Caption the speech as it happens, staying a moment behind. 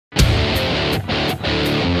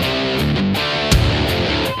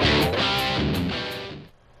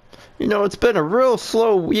know, it's been a real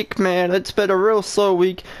slow week, man. It's been a real slow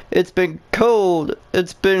week. It's been cold.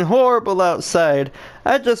 It's been horrible outside.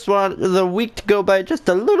 I just want the week to go by just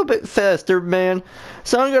a little bit faster, man.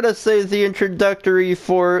 So I'm gonna say the introductory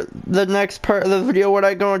for the next part of the video when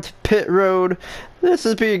I go into pit road. This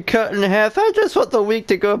is being cut in half. I just want the week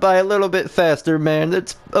to go by a little bit faster, man.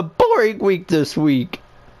 It's a boring week this week.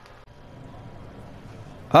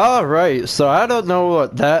 Alright, so I don't know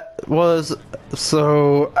what that was,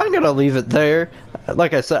 so I'm gonna leave it there.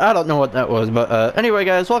 Like I said, I don't know what that was, but anyway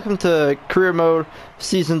guys, welcome to Career Mode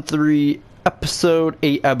Season 3, Episode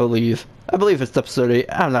 8, I believe. I believe it's Episode 8,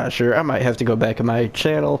 I'm not sure. I might have to go back in my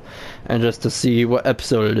channel and just to see what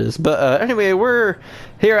episode it is. But anyway, we're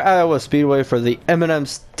here at Iowa Speedway for the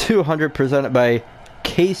M&M's 200 presented by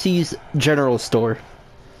Casey's General Store.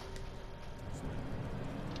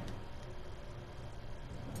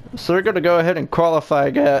 So we're going to go ahead and qualify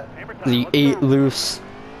at the 8 loose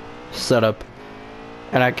setup.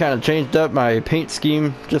 And I kind of changed up my paint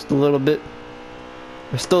scheme just a little bit.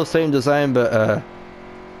 It's still the same design, but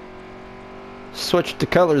switched the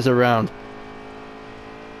colors around.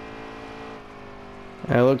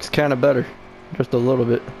 And it looks kind of better. Just a little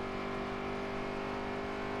bit.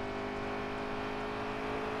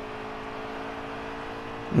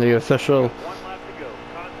 The official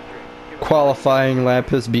qualifying lap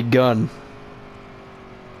has begun.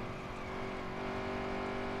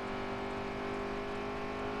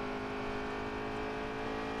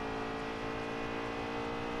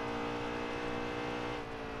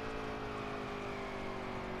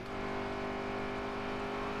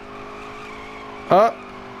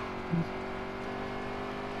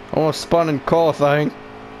 Almost spun in qualifying.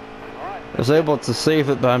 I was able to save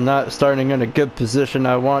it, but I'm not starting in a good position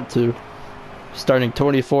I want to. Starting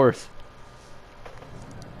 24th.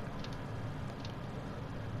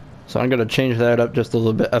 So I'm going to change that up just a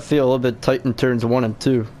little bit. I feel a little bit tight in turns 1 and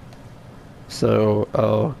 2. So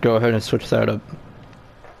I'll go ahead and switch that up.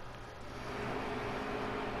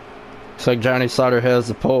 Looks like Johnny Sauter has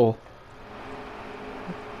the pole.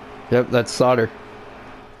 Yep, that's Sauter.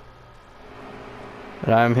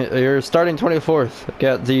 And I'm here starting 24th.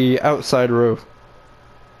 Got the outside row.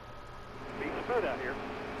 Being smooth out here.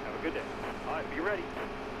 Have a good day. Alright, be ready.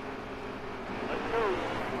 Let's go.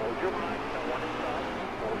 Hold your line. Got one inside.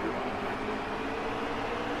 Hold your line.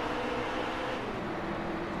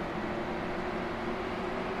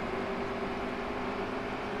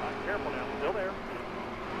 Alright, careful now. Still there.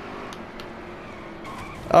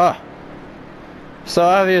 So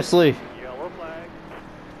obviously, Yellow flag.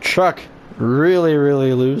 truck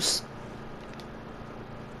really loose.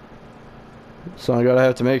 So I'm gonna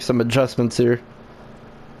have to make some adjustments here.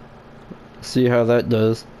 See how that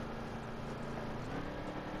does.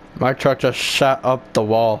 My truck just shot up the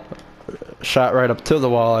wall. Shot right up to the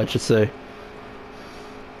wall, I should say.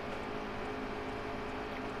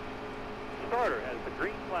 Starter has the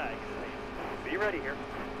green flag in his hand. Be ready here.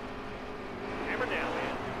 Hammer down,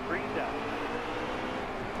 man. Green's out.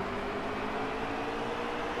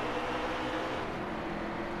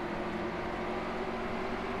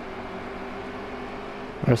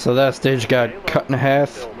 So that stage got cut in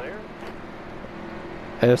half. Still there.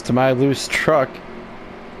 As to my loose truck,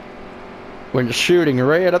 went shooting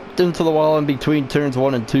right up into the wall in between turns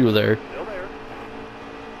 1 and 2 there. Still there.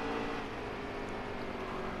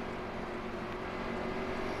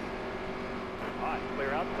 Alright,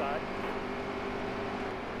 clear outside.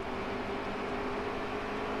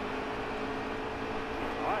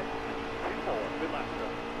 Alright, 2-4. Good lap, sir.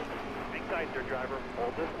 Hang tight there, driver.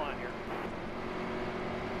 Hold this line here.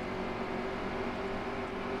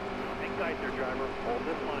 Hang tight there, driver. Hold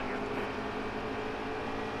this line here.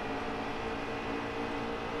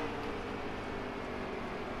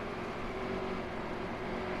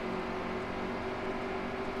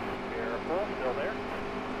 Careful, still there.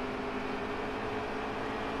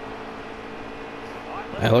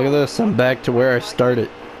 Hey, look at this, I'm back to where I started,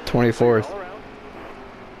 24th. All around.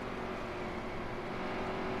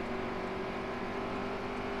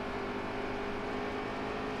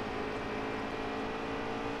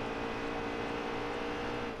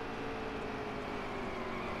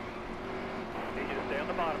 Need you to stay on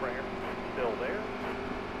the bottom right here. Still there.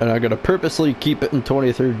 And I'm gonna purposely keep it in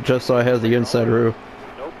 23rd just so I have the inside row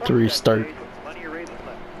No point to in that restart. stage with plenty of races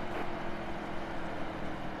left.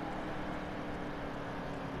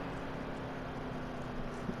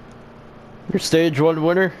 Your stage 1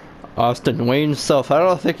 winner, Austin Wayne Self. I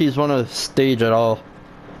don't think he's won a stage at all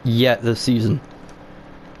yet this season.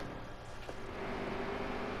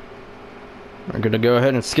 I'm gonna go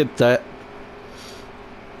ahead and skip that.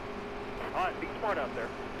 Alright, be smart out there.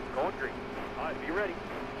 Going green. Alright, be ready.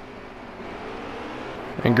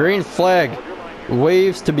 And green flag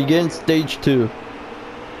waves to begin stage 2.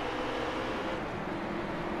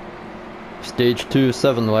 Stage 2,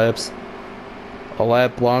 7 laps. A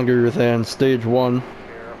lap longer than stage 1.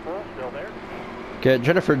 Careful, still there. Got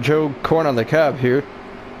Jennifer Joe corn on the cob here.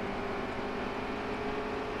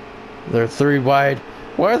 They're 3 wide.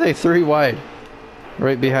 Why are they 3 wide?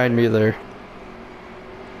 Right behind me there.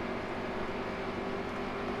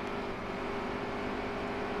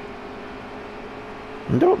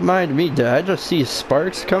 And don't mind me, did I just see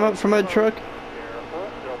sparks come up from my truck? Careful,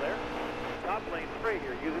 still there. Top lane's free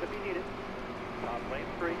here. Use it if you need it. Top lane's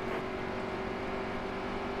free.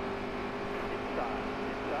 Inside,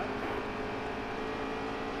 inside.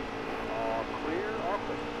 All clear, all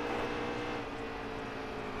clear.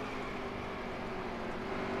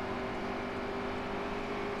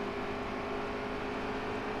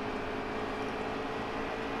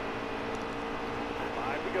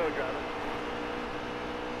 Five to go, driver.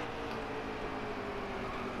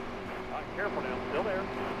 Careful now, still there.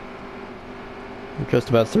 Just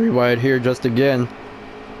about 3 wide here, just again.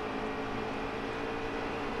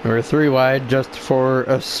 We're 3 wide just for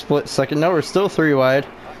a split second. No, we're still 3 wide.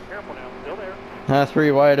 Careful now, still there. Not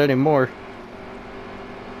 3 wide anymore.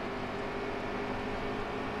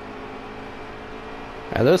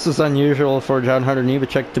 Now, this is unusual for John Hunter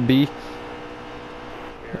Nemechek to be.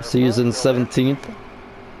 Season 17th.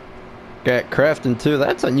 Got Crafton too.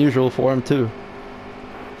 That's unusual for him too.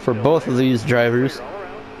 For both of these drivers,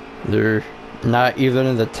 they're not even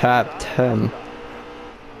in the top 10.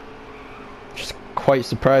 Which is quite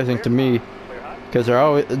surprising to me, because they're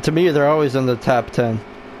always, to me, they're always in the top 10.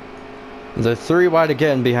 They're 3 wide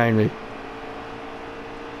again behind me.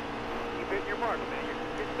 Keep hitting your mark, man. You're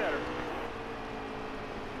getting better.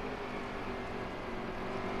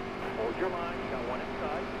 Hold your line. You got one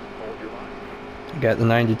inside. Hold your line. Got the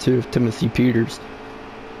 92 of Timothy Peters.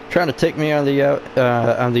 Trying to take me on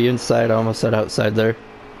the inside. I almost said outside there.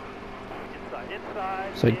 Inside,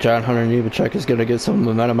 inside. So John Hunter Nemechek is gonna get some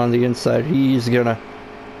momentum on the inside. He's gonna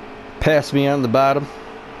pass me on the bottom.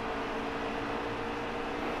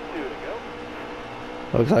 2 to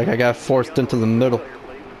go. Looks like I got forced into the middle.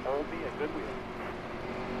 Hold me a good wheel.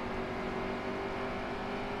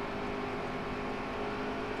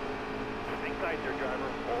 Hang tight there, driver.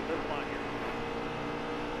 Hold this line here.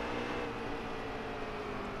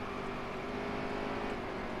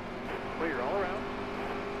 Clear all around.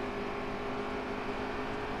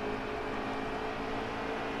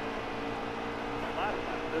 Last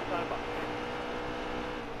time, this time up.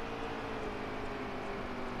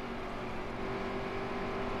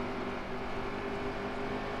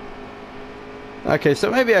 Okay,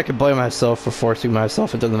 so maybe I could blame myself for forcing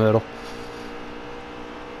myself into the middle.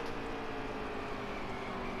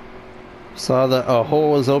 Saw that a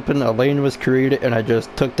hole was open, a lane was created, and I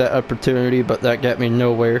just took that opportunity, but that got me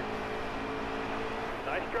nowhere.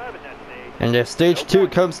 Nice driving that stage. And if stage 2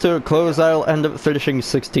 comes to a close, I'll end up finishing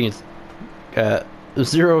 16th. Got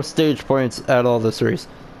 0 stage points at all this race.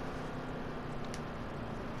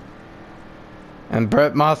 And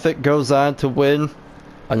Brett Moffitt goes on to win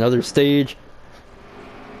another stage.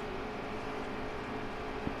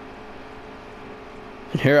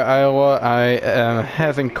 And here at Iowa, I am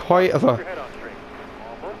having quite of a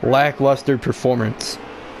lackluster performance.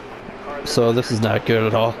 So this is not good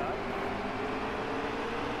at all.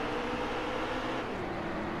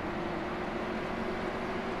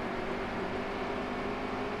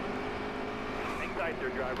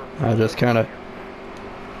 I just kind of...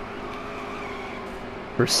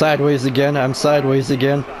 We're sideways again. I'm sideways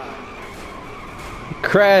again.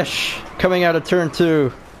 Crash! Coming out of turn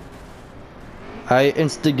 2. I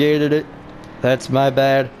instigated it. That's my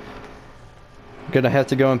bad. I'm gonna have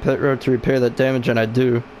to go on pit road to repair that damage, and I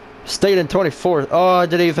do. Stayed in 24th. Oh, I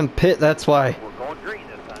didn't even pit, that's why. We're going green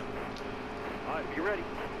this time. Alright, be ready.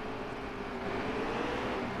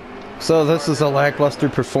 So this is a lackluster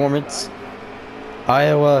performance.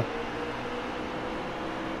 Iowa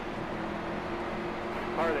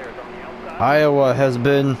has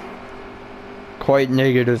been quite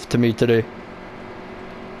negative to me today.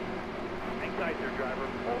 Hang tight there, driver.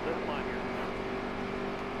 Hold this line here.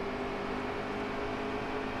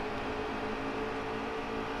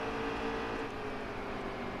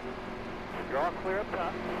 Draw clear up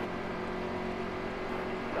top.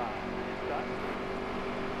 Inside, inside.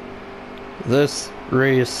 This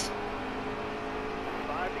race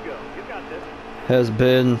 5 to go. You got this. has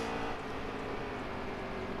been...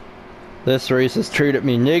 This race has treated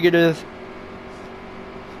me negatively.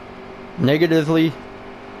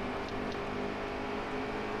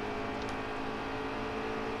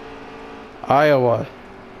 Iowa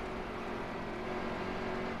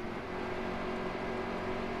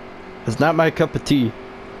It's not my cup of tea.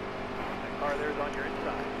 That car there's on your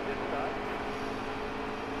inside. Inside.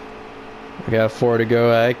 I got 4 to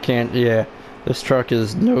go. I can't, yeah. This truck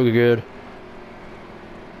is no good.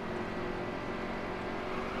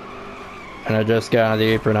 And I just got on the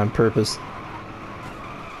apron on purpose.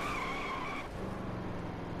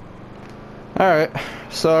 Alright,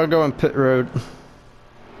 so I'll go on pit road.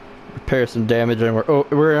 Repair some damage, and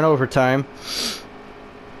we're in overtime.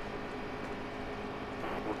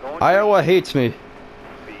 Iowa hates me.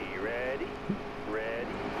 Be ready. Ready.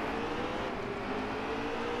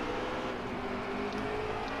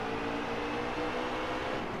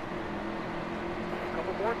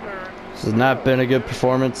 Couple more turns. This has not been a good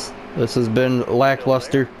performance. This has been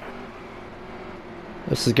lackluster.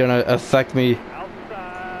 This is gonna affect me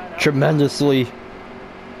Outside. tremendously.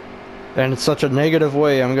 And in such a negative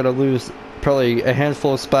way. I'm gonna lose probably a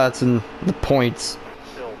handful of spots in the points.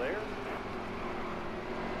 Still there.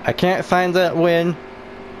 I can't find that win.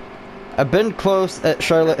 I've been close at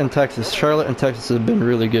Charlotte and Texas. Charlotte and Texas have been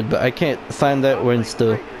really good, but I can't find that win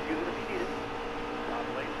still. Top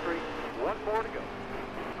lane straight. One more to go.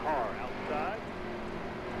 Car outside.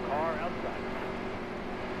 Car outside.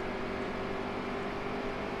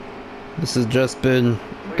 This has just been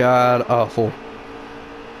god awful.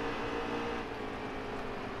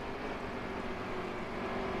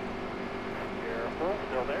 Careful.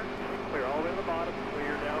 Still there. Clear all the way to the bottom.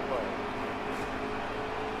 Clear down low.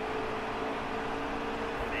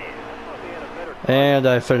 Man, I thought they had a better car. And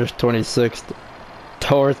I finished 26th.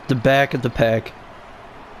 Towards the back of the pack.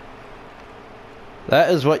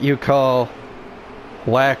 That is what you call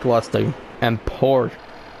lackluster and poor.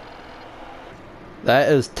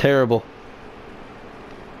 That is terrible.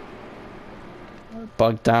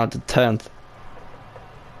 Bugged down to 10th.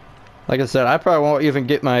 Like I said, I probably won't even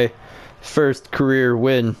get my first career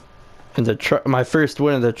win in the truck. My first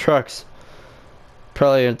win in the trucks.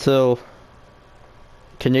 Probably until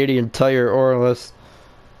Canadian Tire, or unless,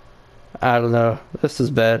 I don't know. This is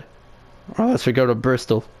bad. Or unless we go to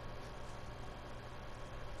Bristol.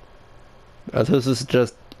 This is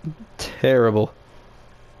just terrible.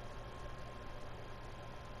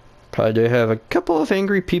 Probably do have a couple of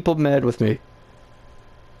angry people mad with me.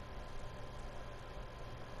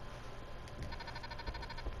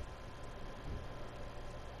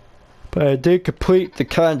 But I did complete the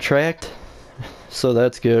contract, so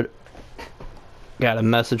that's good. Got a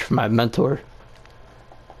message from my mentor.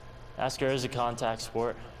 NASCAR is a contact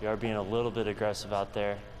sport. You are being a little bit aggressive out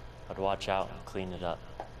there, but watch out and clean it up.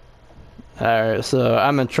 Alright, so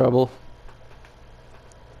I'm in trouble.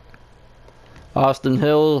 Austin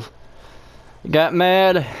Hill got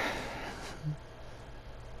mad.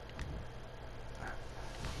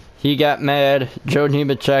 He got mad. Joe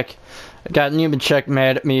Nemechek got Nemechek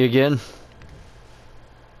mad at me again.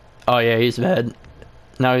 Oh yeah, he's mad.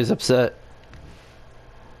 Now he's upset.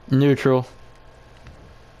 Neutral.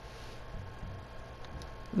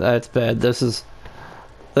 That's bad. This is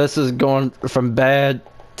going from bad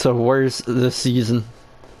to worse this season.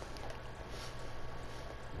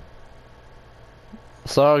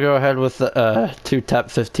 So I'll go ahead with the 2 top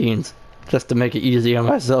 15s just to make it easy on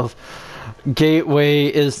myself. Gateway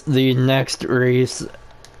is the next race.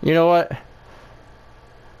 You know what?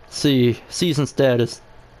 Let's see, season status.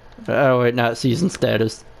 Oh wait, not season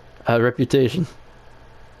status. Reputation.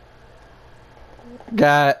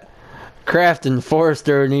 Got Crafton,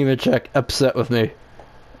 Forrester, and Nemechek upset with me.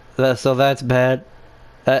 So that's bad.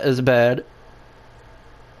 That is bad.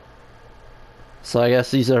 So I guess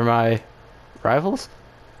these are my rivals?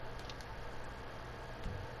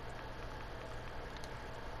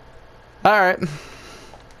 Alright.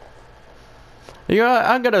 You know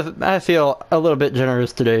what? I feel a little bit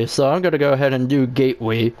generous today, so I'm gonna go ahead and do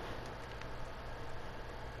Gateway.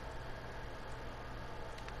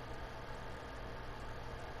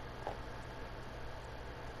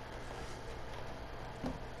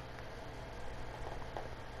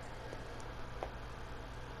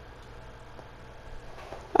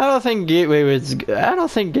 I don't think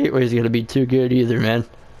Gateway's gonna be too good either, man.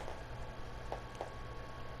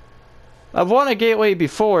 I've won a Gateway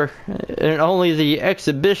before, and only the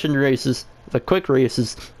exhibition races, the quick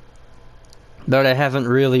races, but I haven't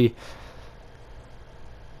really,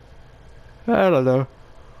 I don't know.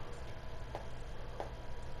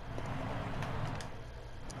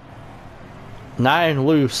 Nine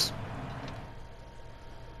loose.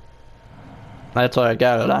 That's what I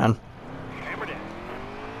got it on.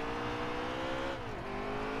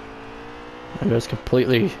 I just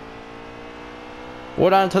completely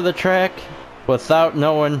went onto the track without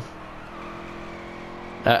knowing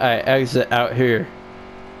that I exit out here.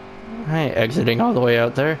 I ain't exiting all the way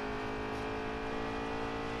out there.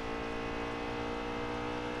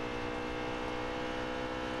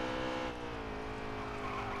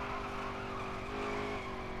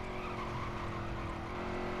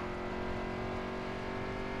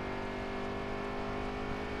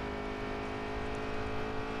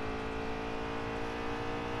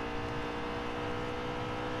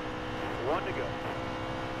 one to go.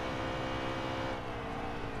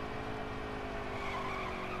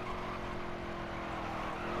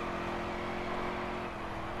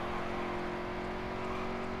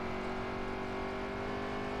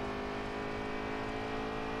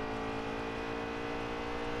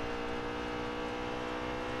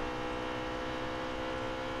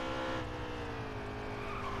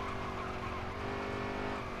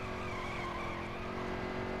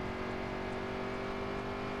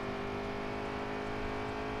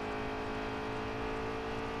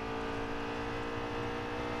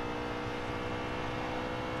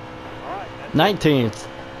 All right, that's 19th.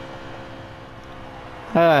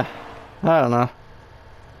 I don't know.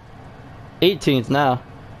 18th now.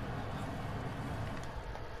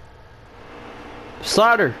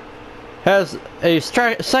 Slaughter has a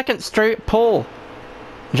second straight pole.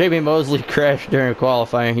 Jamie Mosley crashed during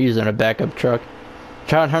qualifying. He's in a backup truck.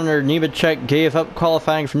 John Hunter Nemechek gave up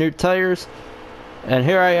qualifying for new tires. And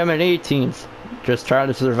here I am in 18th. Just trying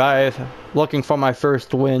to survive. Looking for my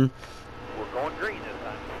first win we're going green this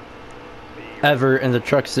time. ever in the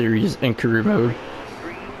truck series in career mode.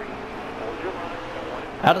 Green, green. Hold your line. Got one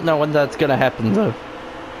inside. I don't know when that's gonna happen though.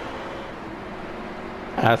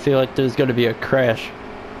 I feel like there's gonna be a crash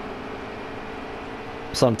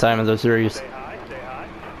sometime in this race. Stay high, stay high.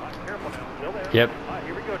 All right, careful now. Still there. Yep. All right,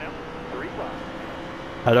 here we go now. 3 wide.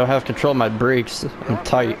 I don't have control of my brakes. You're I'm on the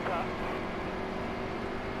tight. right side.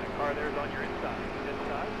 That car there's on your inside.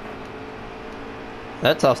 Inside.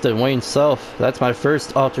 That's Austin Wayne Self. That's my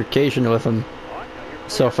first altercation with him All right, now you're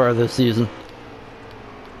so far this season.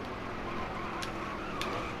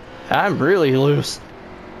 I'm really loose.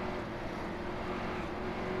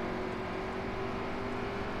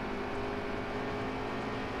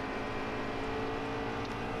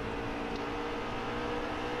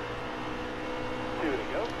 Two to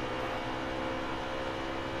go.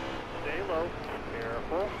 Stay low.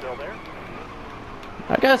 Careful. Still there.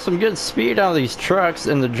 I got some good speed on these trucks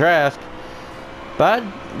in the draft, but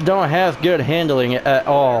I don't have good handling at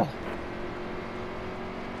all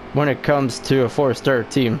when it comes to a 4-star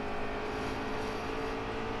team.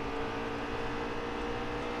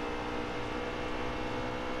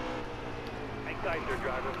 Hang tight there,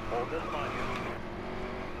 driver. Hold this line here.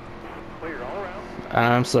 Clear all around.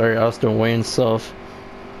 I'm sorry, Austin Wayne Self.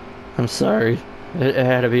 I'm sorry. It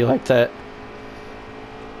had to be like that.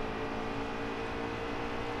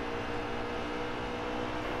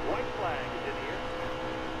 White flag is in the air.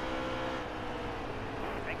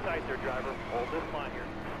 Hang tight there, driver. Hold this line here.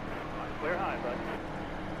 All right, clear high, bud.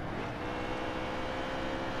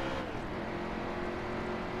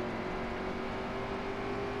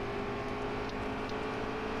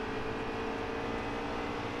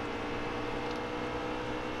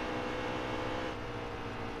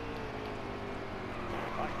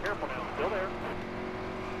 All right, careful now. Still there.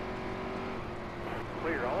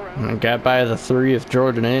 Clear all around. I got by the 3 of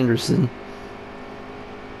Jordan Anderson.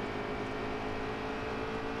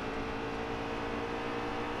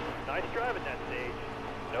 Nice drive at that stage.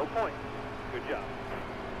 No point. Good job.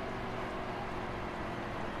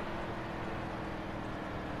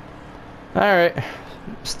 Alright.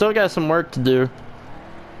 Still got some work to do.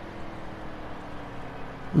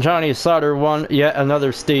 Johnny Sauter won yet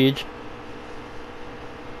another stage.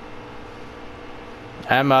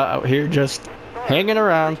 I'm out here just hanging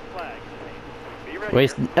around, Flag. Be ready.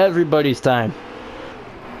 wasting everybody's time.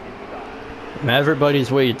 And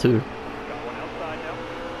everybody's way too. Got one outside now.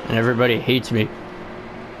 And everybody hates me.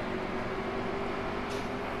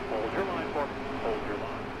 Hold your line for me. Hold your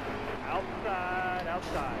line. Outside,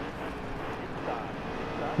 outside. Inside,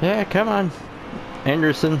 inside. Yeah, come on.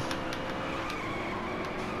 Anderson. All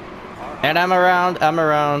right. And I'm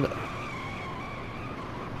around.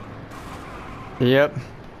 Yep.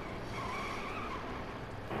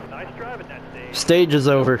 Nice drive at that stage. Stage is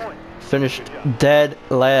over. Finished dead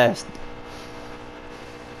last.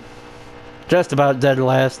 Just about dead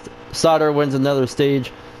last. Sauter wins another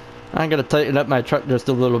stage. I'm gonna tighten up my truck just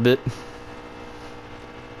a little bit.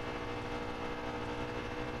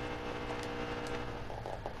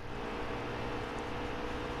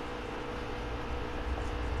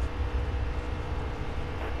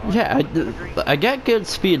 Yeah, I got good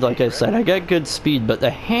speed, like I said. I got good speed, but the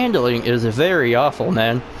handling is very awful,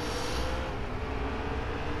 man.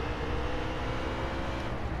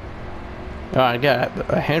 Oh, I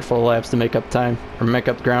got a handful of laps to make up time, or make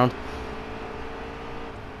up ground.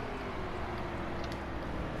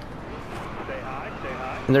 Stay high, stay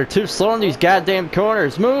high. And they're too slow in these goddamn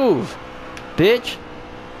corners. Move, bitch.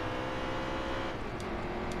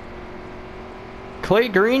 Clay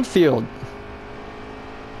Greenfield.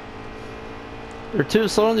 They're too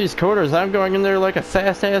slow in these corners. I'm going in there like a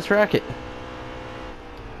fast-ass rocket.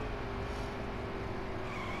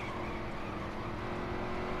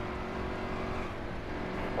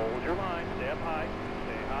 Hold your line. Stay up high.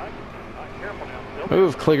 Stay high. All right, careful now. Still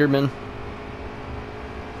Move, Kligerman.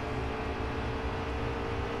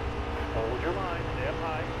 hold your line. Stay up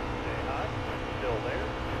high. Stay high. Still there.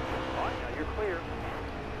 All right, now you're clear.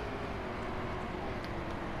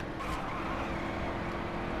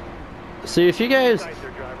 See, if you guys Tight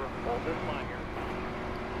there, driver. Hold this line here.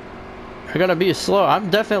 are gonna be slow, I'm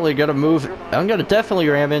definitely gonna move. I'm gonna definitely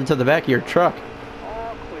ram into the back of your truck.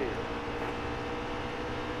 All clear.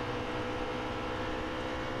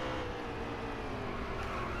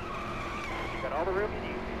 You got all the room you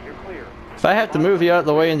need. You're clear. If I have to move you out of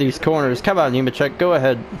the way in these corners, come on, Nemechek, go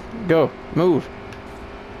ahead. Go. Move.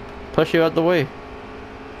 Push you out the way.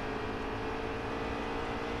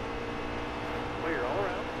 Clear all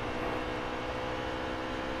around.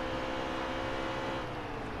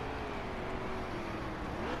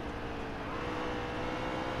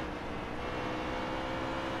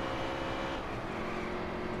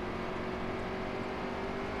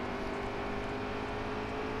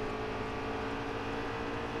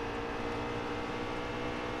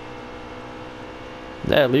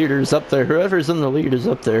 That leader's up there. Whoever's in the lead is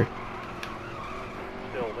up there.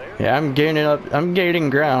 Still there. Yeah, I'm gaining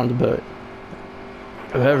ground, but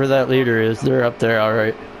whoever that leader is, they're up there,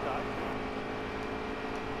 alright. Inside.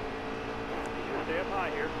 You should stay up high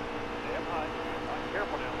here. Stay up high. All right,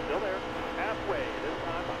 careful now. Still there. Halfway this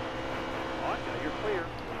time. All right, now you're clear.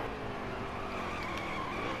 All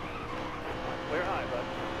right, clear high, bud.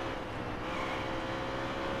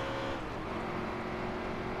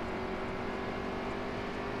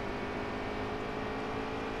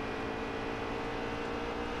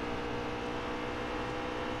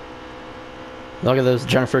 Look at this,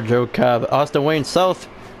 Jennifer Jo Cobb. Austin Wayne South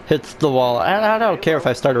hits the wall. I don't care if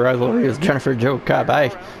I start a rivalry with Jennifer Jo Cobb.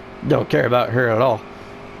 I don't care about her at all.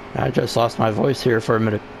 I just lost my voice here for a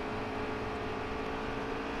minute.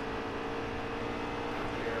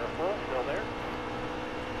 Careful. Still there.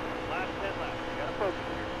 Last 10 laps. You gotta focus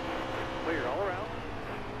here. Clear all around.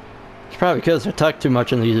 It's probably because I talk too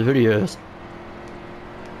much in these videos.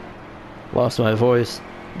 Lost my voice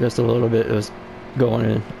just a little bit. It was going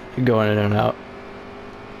in and out.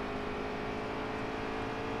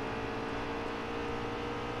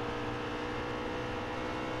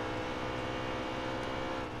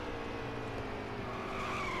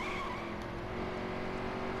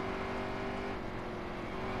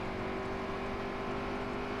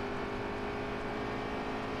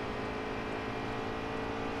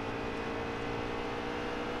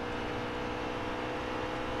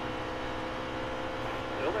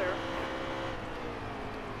 Still there.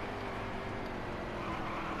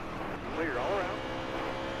 Clear all around.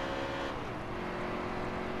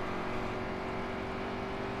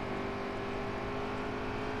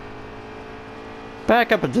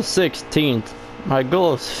 Back up at the 16th. My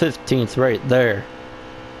goal is 15th right there.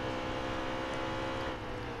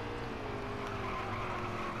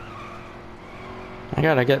 I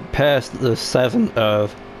gotta get past the 7th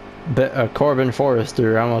of Corbin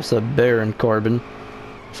Forrester. I almost said Baron Corbin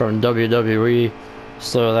from WWE,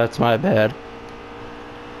 so that's my bad.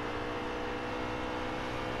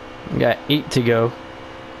 Got 8 to go.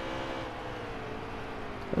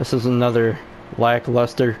 This is another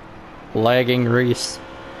lackluster, lagging race.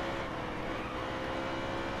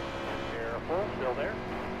 Careful. Still there.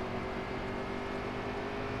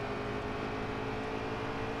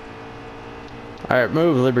 Alright,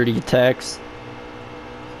 move, Liberty Tax.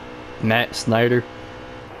 Matt Snyder.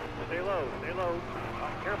 Stay low. Stay low. All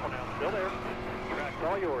right, careful now. Still there. Track's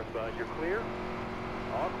all yours, bud. You're clear.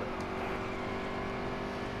 All clear.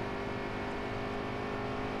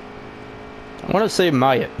 I want to say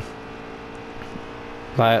Myatt.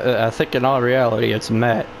 But I think in all reality it's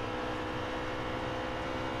Matt.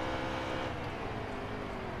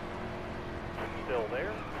 Still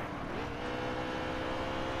there.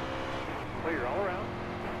 Clear all around.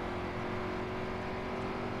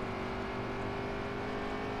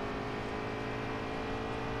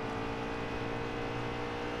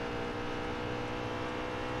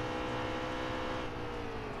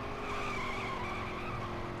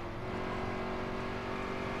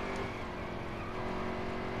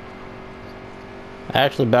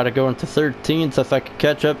 Actually about to go into 13th if I could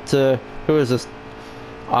catch up to, who is this,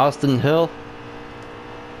 Austin Hill.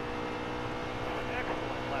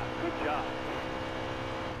 Excellent lap. Good job.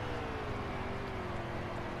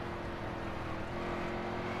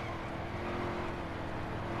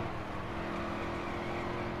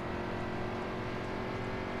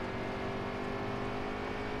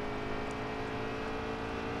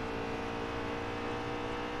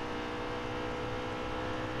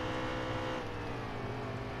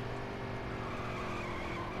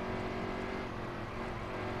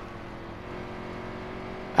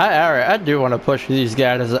 Alright, I do want to push these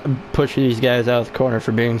guys out of the corner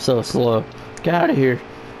for being so slow. Get out of here.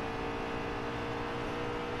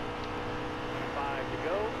 5 to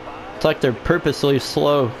go. 5. It's like they're purposely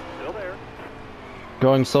slow. Still there.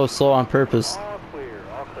 Going so slow on purpose. All clear.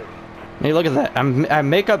 All clear. Hey, look at that. I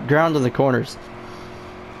make up ground in the corners.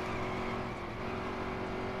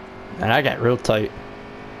 And I got real tight.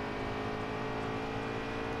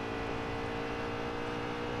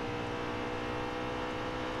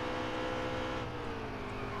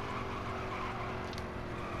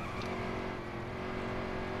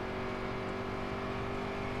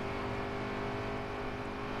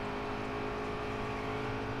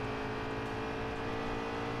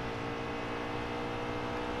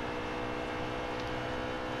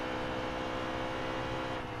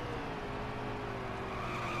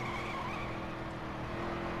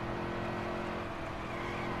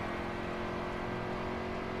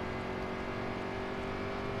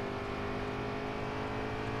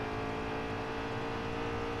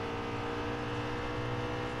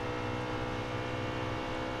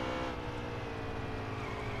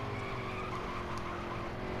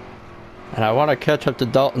 And I want to catch up to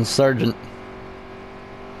Dalton Sargent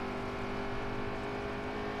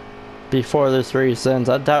before this race ends.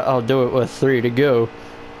 I doubt I'll do it with 3 to go.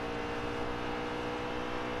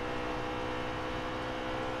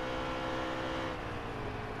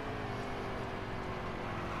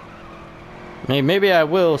 Maybe I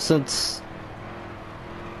will, since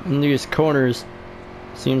in these corners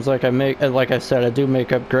seems like like I said, I do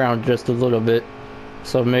make up ground just a little bit.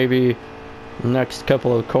 So maybe next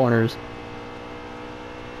couple of corners,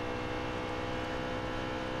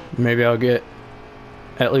 maybe I'll get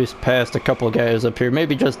at least past a couple of guys up here.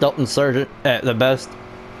 Maybe just Dalton Sargent at the best.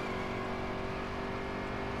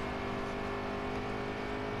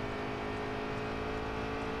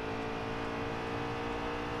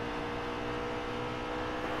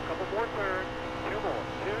 Couple more turns. 2 more.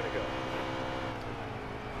 2 to go.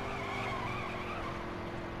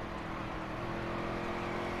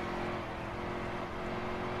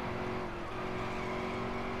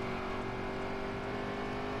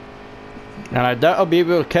 And I doubt I'll be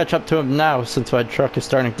able to catch up to him now, since my truck is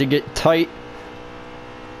starting to get tight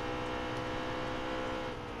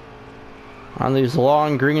on these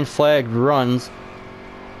long green flag runs.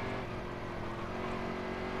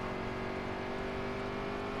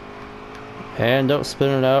 And don't spin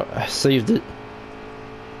it out. I saved it.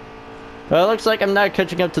 But it looks like I'm not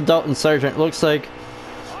catching up to Dalton Sargent. It looks like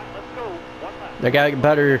All right, let's go. 1 lap. I got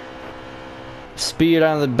better speed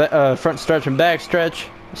on the front stretch and back stretch.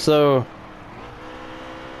 So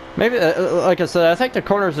maybe, like I said, I think the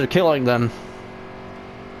corners are killing them.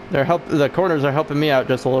 The corners are helping me out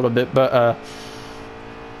just a little bit, but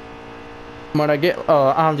when I get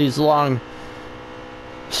on these long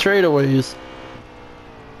straightaways,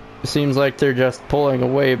 it seems like they're just pulling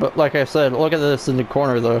away. But like I said, look at this in the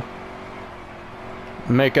corner though.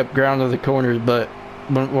 Make up ground of the corners, but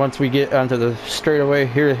once we get onto the straightaway,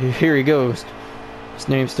 here he goes. His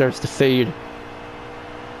name starts to fade,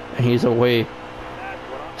 and he's away.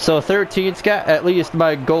 So 13's got at least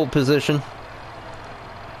my goal position,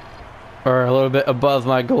 or a little bit above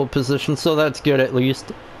my goal position, so that's good at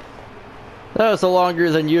least. That was a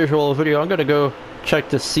longer than usual video. I'm gonna go check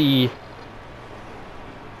to see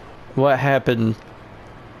what happened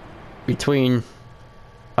between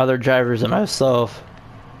other drivers and myself.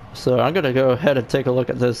 So I'm gonna go ahead and take a look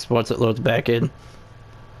at this once it loads back in.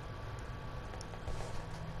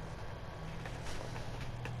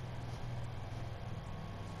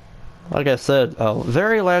 Like I said, a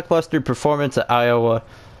very lackluster performance at Iowa.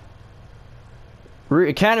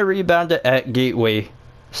 Kind of rebounded at Gateway.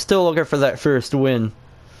 Still looking for that first win.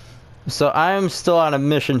 So I am still on a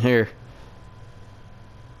mission here.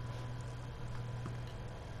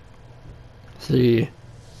 Let's see,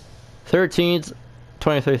 13th,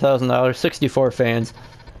 $23,000, 64 fans.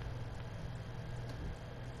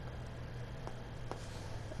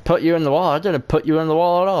 Put you in the wall? I didn't put you in the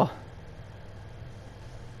wall at all.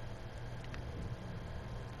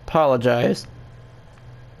 Apologize.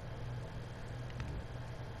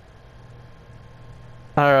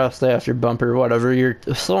 Alright, I'll stay after bumper, whatever. You're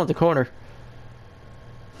slow at the corner.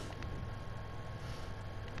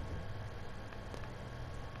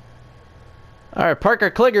 Alright,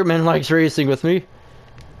 Parker Kligerman likes racing with me.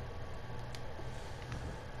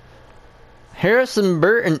 Harrison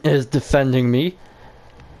Burton is defending me.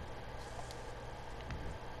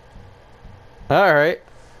 Alright.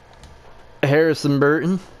 Harrison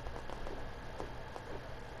Burton.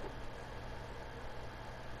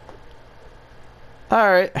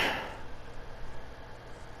 Alright.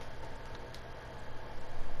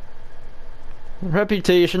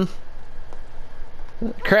 Reputation.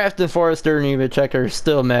 Kraft and Forrester and Nemechek are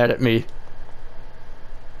still mad at me.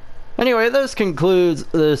 Anyway, this concludes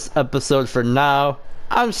this episode for now.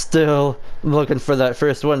 I'm still looking for that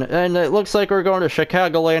first one, and it looks like we're going to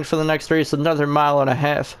Chicagoland for the next race, another 1.5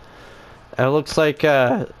 miles. It looks like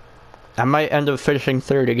I might end up finishing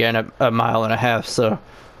third again at 1.5 miles, so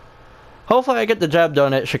hopefully I get the job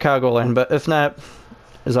done at Chicagoland, but if not,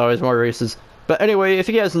 there's always more races. But anyway, if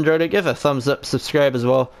you guys enjoyed it, give a thumbs up, subscribe as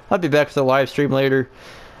well. I'll be back with a live stream later,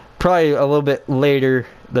 probably a little bit later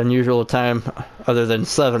than usual time, other than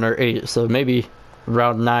 7 or 8, so maybe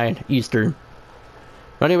around 9 Eastern.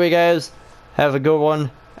 But anyway guys, have a good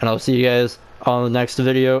one, and I'll see you guys on the next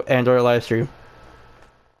video and or live stream.